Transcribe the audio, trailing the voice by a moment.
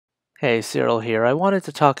Hey, Cyril here. I wanted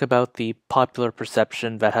to talk about the popular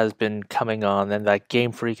perception that has been coming on and that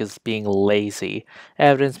Game Freak is being lazy.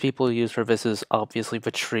 Evidence people use for this is obviously the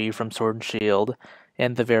tree from Sword and Shield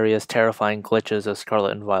and the various terrifying glitches of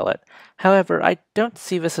Scarlet and Violet. However, I don't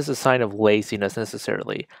see this as a sign of laziness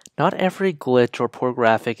necessarily. Not every glitch or poor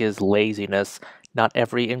graphic is laziness. Not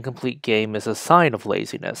every incomplete game is a sign of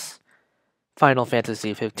laziness. Final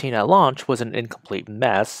Fantasy XV at launch was an incomplete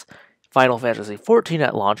mess. Final Fantasy XIV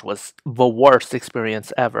at launch was the worst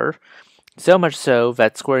experience ever. So much so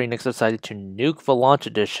that Square Enix decided to nuke the launch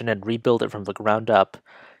edition and rebuild it from the ground up.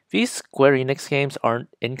 These Square Enix games aren't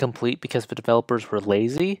incomplete because the developers were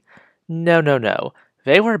lazy. No, no, no.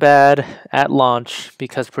 They were bad at launch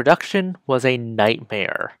because production was a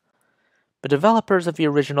nightmare. The developers of the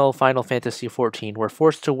original Final Fantasy XIV were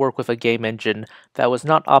forced to work with a game engine that was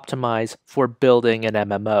not optimized for building an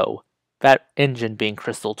MMO, that engine being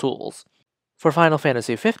Crystal Tools. For Final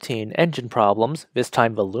Fantasy XV, engine problems, this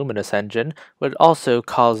time the Luminous engine, would also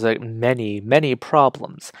cause many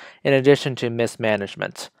problems, in addition to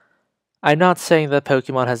mismanagement. I'm not saying that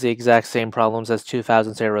Pokemon has the exact same problems as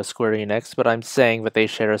 2000's era Square Enix, but I'm saying that they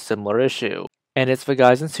share a similar issue. And it's the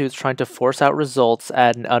guys in suits trying to force out results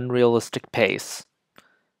at an unrealistic pace.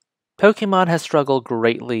 Pokemon has struggled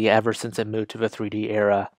greatly ever since it moved to the 3D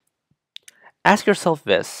era. Ask yourself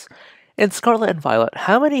this. In Scarlet and Violet,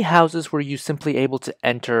 how many houses were you simply able to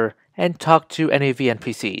enter and talk to any of the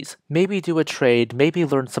NPCs? Maybe do a trade, maybe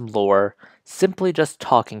learn some lore, simply just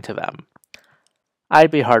talking to them.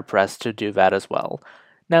 I'd be hard pressed to do that as well.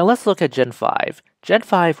 Now let's look at Gen 5. Gen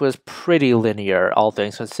 5 was pretty linear, all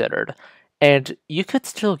things considered. And you could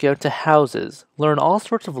still go to houses, learn all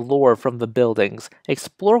sorts of lore from the buildings,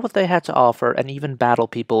 explore what they had to offer, and even battle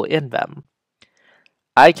people in them.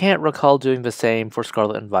 I can't recall doing the same for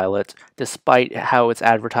Scarlet and Violet, despite how it's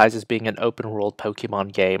advertised as being an open world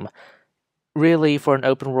Pokemon game. Really, for an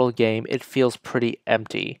open world game, it feels pretty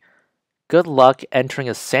empty. Good luck entering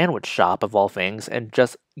a sandwich shop of all things and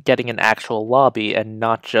just getting an actual lobby and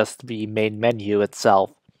not just the main menu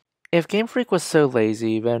itself. If Game Freak was so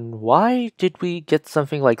lazy, then why did we get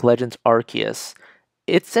something like Legends Arceus?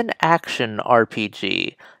 It's an action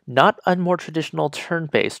RPG, not a more traditional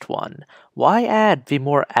turn-based one. Why add the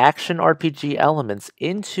more action RPG elements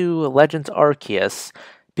into Legends Arceus?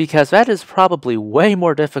 Because that is probably way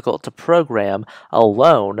more difficult to program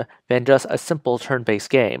alone than just a simple turn-based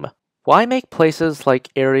game. Why make places like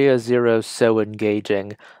Area Zero so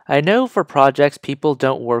engaging? I know for projects people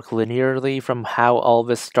don't work linearly from how all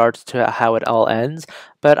this starts to how it all ends,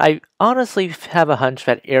 but I honestly have a hunch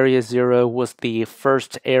that Area Zero was the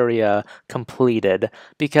first area completed,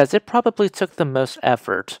 because it probably took the most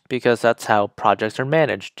effort, because that's how projects are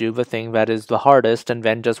managed. Do the thing that is the hardest and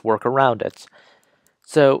then just work around it.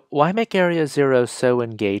 So, why make Area Zero so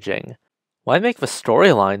engaging? Why make the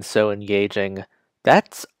storyline so engaging?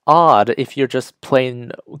 That's odd if you're just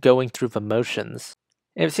plain going through the motions.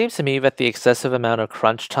 It seems to me that the excessive amount of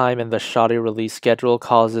crunch time and the shoddy release schedule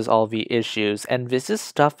causes all the issues, and this is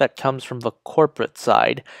stuff that comes from the corporate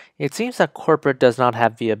side. It seems that corporate does not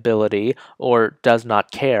have the ability, or does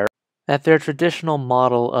not care, that their traditional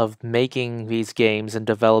model of making these games and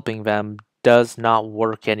developing them does not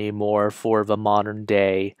work anymore for the modern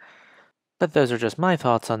day. But those are just my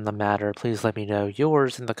thoughts on the matter. Please let me know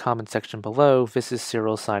yours in the comment section below. This is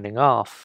Cyril signing off.